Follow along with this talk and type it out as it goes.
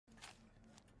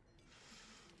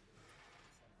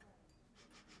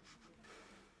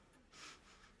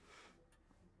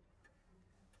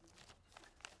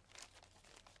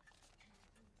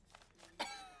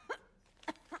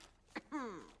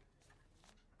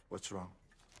What's wrong?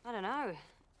 I don't know.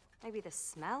 Maybe the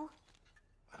smell?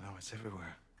 I know, it's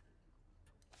everywhere.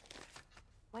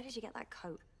 Where did you get that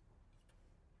coat?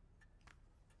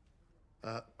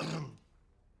 I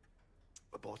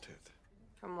bought it.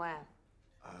 From where?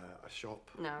 A shop.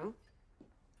 No.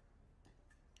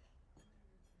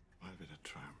 Might have been a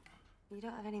tramp. You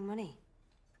don't have any money.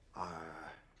 I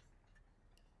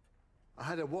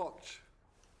had a watch.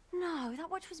 No, that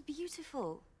watch was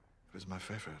beautiful. It was my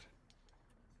favorite.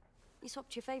 You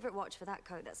swapped your favorite watch for that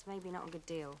coat. That's maybe not a good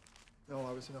deal. No,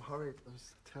 I was in a hurry. There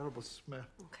was a terrible smell.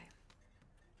 Okay.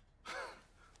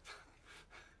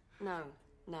 No,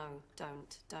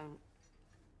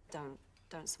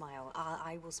 don't smile.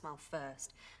 I will smile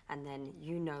first, and then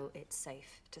you know it's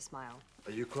safe to smile.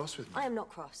 Are you cross with me? I am not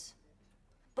cross.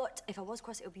 But if I was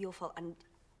cross, it would be your fault, and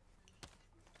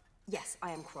yes, I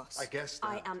am cross. I guess that.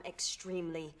 I am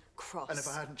extremely cross. And if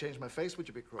I hadn't changed my face, would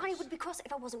you be cross? I would be cross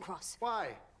if I wasn't cross.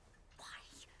 Why? Why?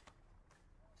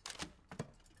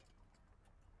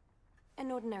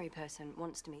 An ordinary person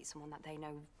wants to meet someone that they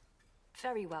know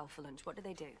very well for lunch. What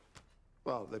do?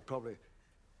 Well, they'd probably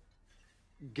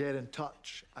get in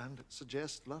touch and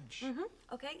suggest lunch. Mm-hmm.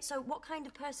 Okay, so what kind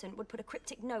of person would put a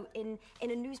cryptic note in a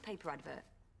newspaper advert?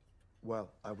 Well,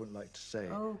 I wouldn't like to say.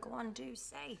 Oh, go on, do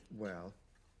say. Well,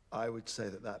 I would say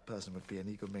that that person would be an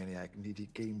egomaniac, needy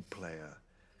game player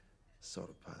sort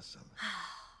of person.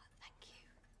 Thank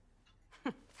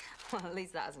you. Well, at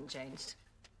least that hasn't changed.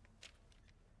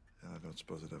 And I don't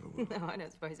suppose it ever will. No, I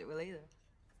don't suppose it will either.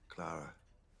 Clara,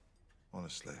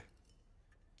 honestly,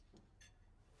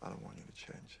 I don't want you to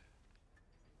change.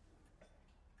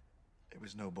 It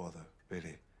was no bother,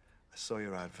 really. I saw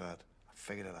your advert. I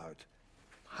figured it out.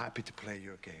 Happy to play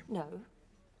your game. No.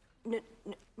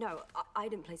 No, I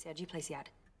didn't place the ad. You placed the ad.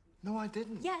 No, I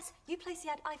didn't. Yes, you placed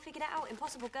the ad. I figured it out.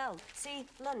 Impossible girl. See,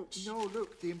 lunch. No,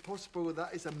 look, the impossible,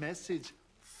 that is a message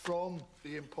from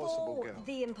the impossible girl.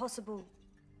 The impossible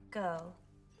girl.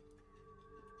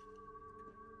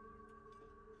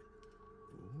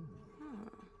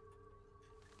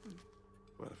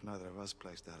 Well, if neither of us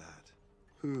placed that ad,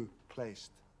 who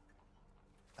placed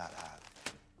that ad?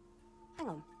 Hang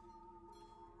on.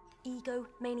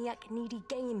 Egomaniac, needy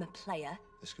game player.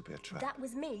 This could be a trap. That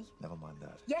was me. Never mind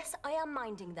that. Yes, I am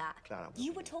minding that. Clara,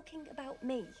 you were talking about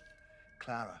me.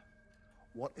 Clara,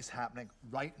 what is happening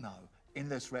right now in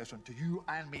this restaurant to you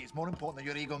and me is more important than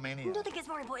your egomania. I don't think it's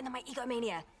more important than my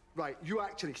egomania. Right, you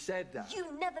actually said that.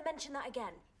 You never mention that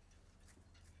again.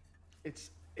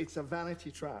 It's a vanity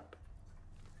trap.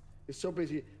 You're so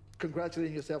busy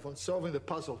congratulating yourself on solving the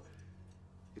puzzle,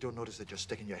 you don't notice that you're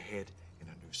sticking your head in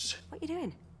a noose. What are you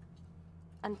doing?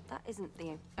 And that isn't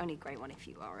the only grey one if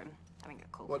you are having a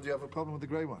cold. What, do you have a problem with the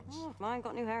grey ones? Oh, if mine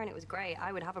got new hair and it was grey,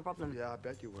 I would have a problem. Yeah, I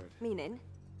bet you would. Meaning?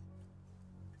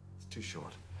 It's too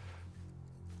short.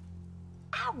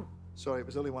 Ow! Sorry, it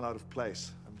was only one out of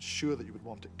place. I'm sure that you would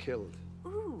want it killed.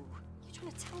 Ooh, you're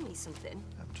trying to tell me something.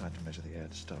 I'm trying to measure the air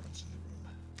disturbance in the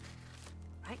room.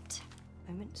 Right.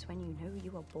 Moments when you know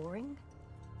you are boring.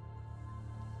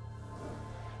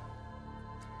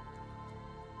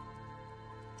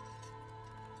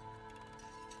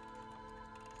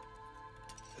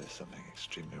 There's something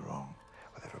extremely wrong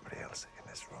with everybody else in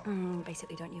this room.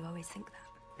 Basically, don't you always think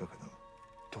that? Look at them.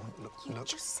 Don't look. You look.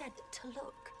 just said to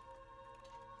look.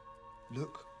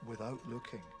 Look without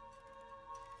looking.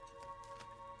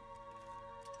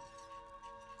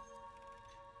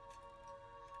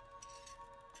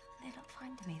 They're not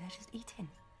finding me, they're just eating.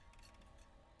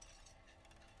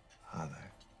 Are they?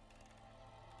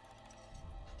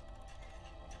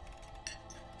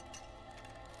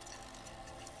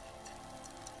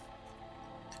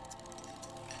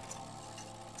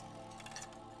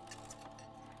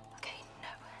 Okay,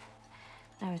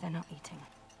 no. No, they're not eating.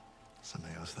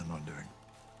 Something else they're not doing.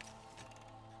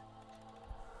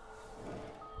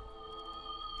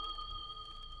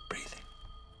 Breathing.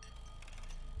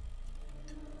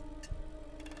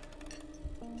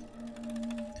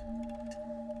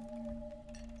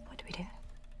 What do we do?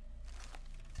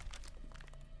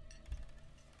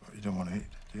 Well, you don't want to eat,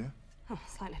 do you? Oh,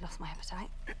 slightly lost my appetite.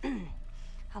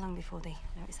 How long before they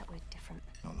notice that we're different?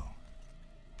 Not long.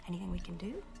 Anything we can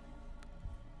do?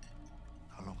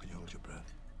 How long can you hold your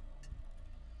breath?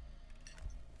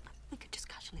 We could just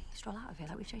casually stroll out of here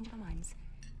like we've changed our minds.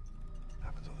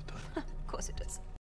 Happens all the time. Of course it does.